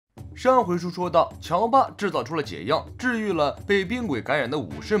上回书说到，乔巴制造出了解药，治愈了被冰鬼感染的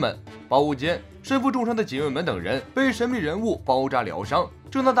武士们。宝物间，身负重伤的警卫们等人被神秘人物包扎疗伤。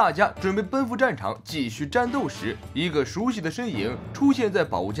正当大家准备奔赴战场继续战斗时，一个熟悉的身影出现在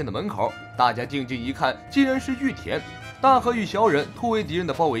宝物间的门口。大家定睛一看，竟然是玉田。大和与小忍突围敌人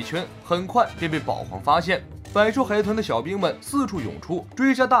的包围圈，很快便被宝皇发现。百兽海豚的小兵们四处涌出，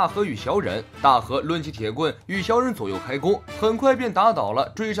追杀大和与小忍。大和抡起铁棍与小忍左右开弓，很快便打倒了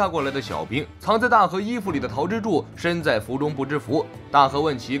追杀过来的小兵。藏在大和衣服里的桃之助身在福中不知福。大和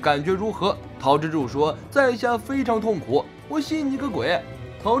问其感觉如何，桃之助说在下非常痛苦。我信你个鬼！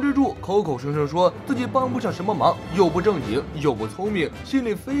桃之助口口声声说自己帮不上什么忙，又不正经又不聪明，心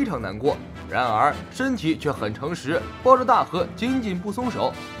里非常难过。然而身体却很诚实，抱着大和紧紧不松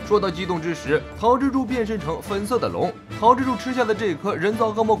手。说到激动之时，桃之助变身成粉色的龙。桃之助吃下的这颗人造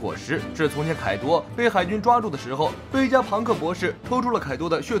恶魔果实，是从前凯多被海军抓住的时候，贝加庞克博士抽出了凯多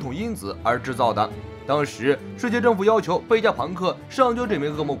的血统因子而制造的。当时世界政府要求贝加庞克上交这枚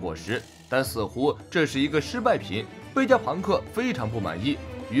恶魔果实，但似乎这是一个失败品，贝加庞克非常不满意。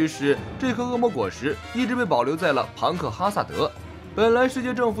于是这颗恶魔果实一直被保留在了庞克哈萨德。本来世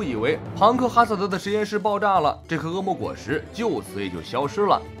界政府以为庞克哈萨德的实验室爆炸了，这颗恶魔果实就此也就消失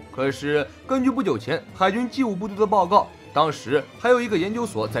了。可是根据不久前海军机务部队的报告，当时还有一个研究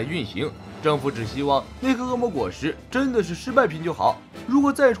所在运行，政府只希望那颗恶魔果实真的是失败品就好。如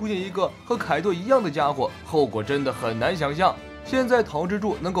果再出现一个和凯多一样的家伙，后果真的很难想象。现在桃之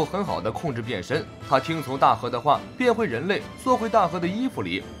助能够很好的控制变身，他听从大和的话，变回人类，缩回大和的衣服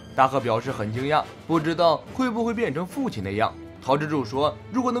里。大和表示很惊讶，不知道会不会变成父亲那样。桃之助说，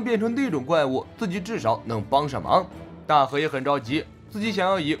如果能变成那种怪物，自己至少能帮上忙。大和也很着急，自己想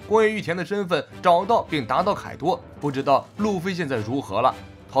要以光月玉田的身份找到并打倒凯多，不知道路飞现在如何了。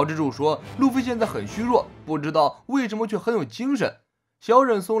桃之助说，路飞现在很虚弱，不知道为什么却很有精神。小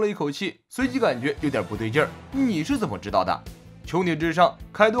忍松了一口气，随即感觉有点不对劲儿，你是怎么知道的？穹顶之上，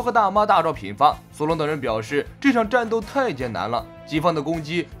凯多和大妈大招频发，索隆等人表示这场战斗太艰难了，己方的攻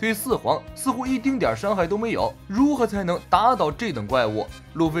击对四皇似乎一丁点伤害都没有，如何才能打倒这等怪物？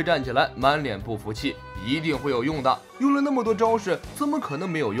路飞站起来，满脸不服气，一定会有用的，用了那么多招式，怎么可能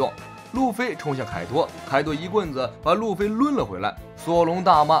没有用？路飞冲向凯多，凯多一棍子把路飞抡了回来。索隆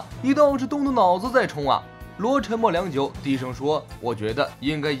大骂，你倒是动动脑子再冲啊！罗沉默良久，低声说，我觉得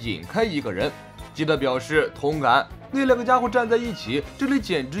应该引开一个人。基德表示同感，那两个家伙站在一起，这里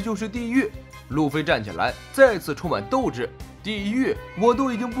简直就是地狱。路飞站起来，再次充满斗志。地狱，我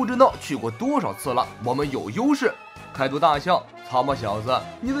都已经不知道去过多少次了，我们有优势。凯多大笑，草帽小子，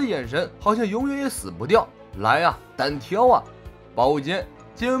你的眼神好像永远也死不掉，来啊，单挑啊！宝物间，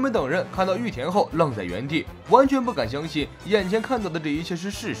警卫们等人看到玉田后愣在原地，完全不敢相信眼前看到的这一切是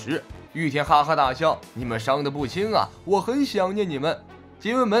事实。玉田哈哈大笑，你们伤得不轻啊，我很想念你们。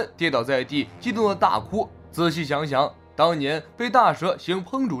警卫们跌倒在地，激动的大哭。仔细想想，当年被大蛇行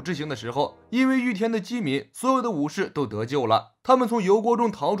烹煮之刑的时候，因为玉田的机敏，所有的武士都得救了。他们从油锅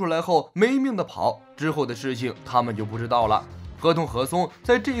中逃出来后没命的跑，之后的事情他们就不知道了。河童和松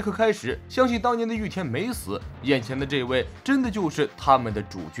在这一刻开始相信当年的玉田没死，眼前的这位真的就是他们的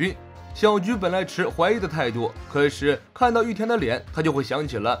主君。小菊本来持怀疑的态度，可是看到玉田的脸，他就会想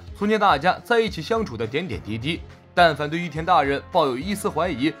起了从前大家在一起相处的点点滴滴。但凡对玉田大人抱有一丝怀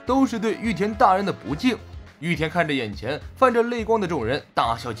疑，都是对玉田大人的不敬。玉田看着眼前泛着泪光的众人，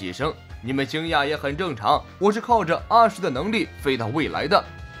大笑几声，你们惊讶也很正常，我是靠着阿石的能力飞到未来的。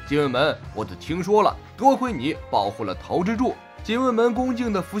警卫们，我都听说了，多亏你保护了桃之助。警卫们恭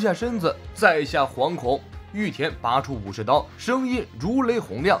敬地俯下身子，在下惶恐。玉田拔出武士刀，声音如雷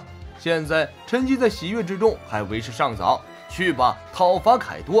洪亮。现在沉浸在喜悦之中，还为时尚早，去吧，讨伐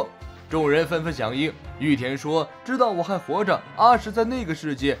凯多。众人纷纷响应。玉田说，知道我还活着，阿石在那个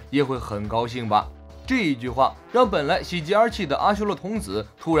世界也会很高兴吧。这一句话让本来喜极而泣的阿修罗童子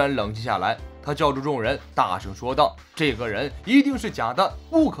突然冷静下来，他叫住众人，大声说道，这个人一定是假的，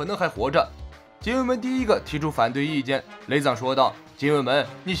不可能还活着。警卫们第一个提出反对意见。雷藏说道，警卫们，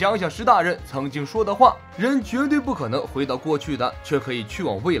你想想石大人曾经说的话，人绝对不可能回到过去的，却可以去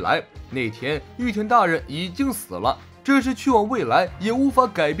往未来。那天玉田大人已经死了，这是去往未来也无法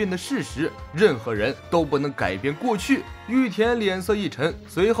改变的事实，任何人都不能改变过去。玉田脸色一沉，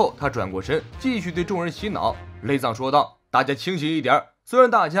随后他转过身，继续对众人洗脑。雷藏说道，大家清醒一点，虽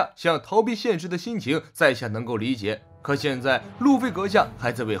然大家想逃避现实的心情在下能够理解，可现在路飞阁下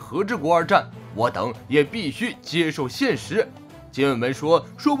还在为和之国而战，我等也必须接受现实。警卫们说，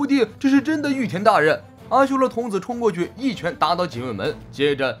说不定这是真的玉田大人。阿修罗童子冲过去，一拳打倒警卫们，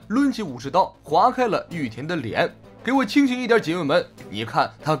接着抡起武士刀划开了玉田的脸。给我清醒一点，警卫们，你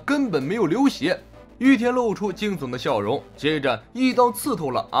看他根本没有流血。玉田露出惊悚的笑容，接着一刀刺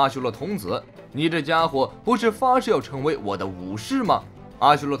透了阿修罗童子。你这家伙不是发誓要成为我的武士吗？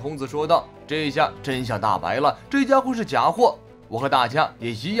阿修罗童子说道。这下真相大白了，这家伙是假货。我和大家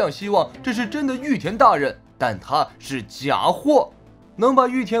也一样希望这是真的玉田大人，但他是假货。能把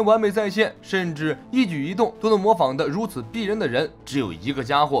玉田完美再现，甚至一举一动都能模仿得如此逼人的人，只有一个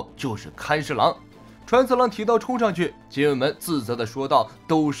家伙，就是看侍郎。传次郎提刀冲上去，姐妹们自责地说道：“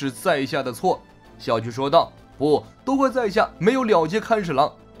都是在下的错。”小菊说道：“不，都怪在下没有了结看侍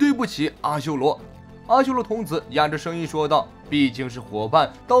郎，对不起，阿修罗。”阿修罗童子压着声音说道：“毕竟是伙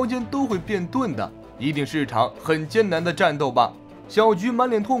伴，刀剑都会变钝的，一定是场很艰难的战斗吧。”小菊满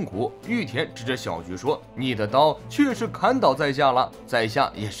脸痛苦，玉田指着小菊说：“你的刀确实砍倒在下了，在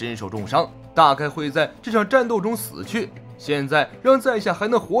下也身受重伤，大概会在这场战斗中死去。现在让在下还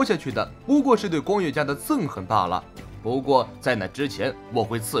能活下去的，不过是对光月家的憎恨罢了。不过在那之前，我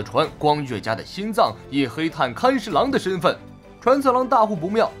会刺穿光月家的心脏，以黑炭看侍郎的身份。”传次郎大呼不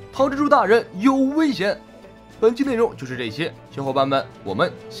妙，桃之助大人有危险。本期内容就是这些，小伙伴们，我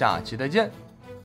们下期再见。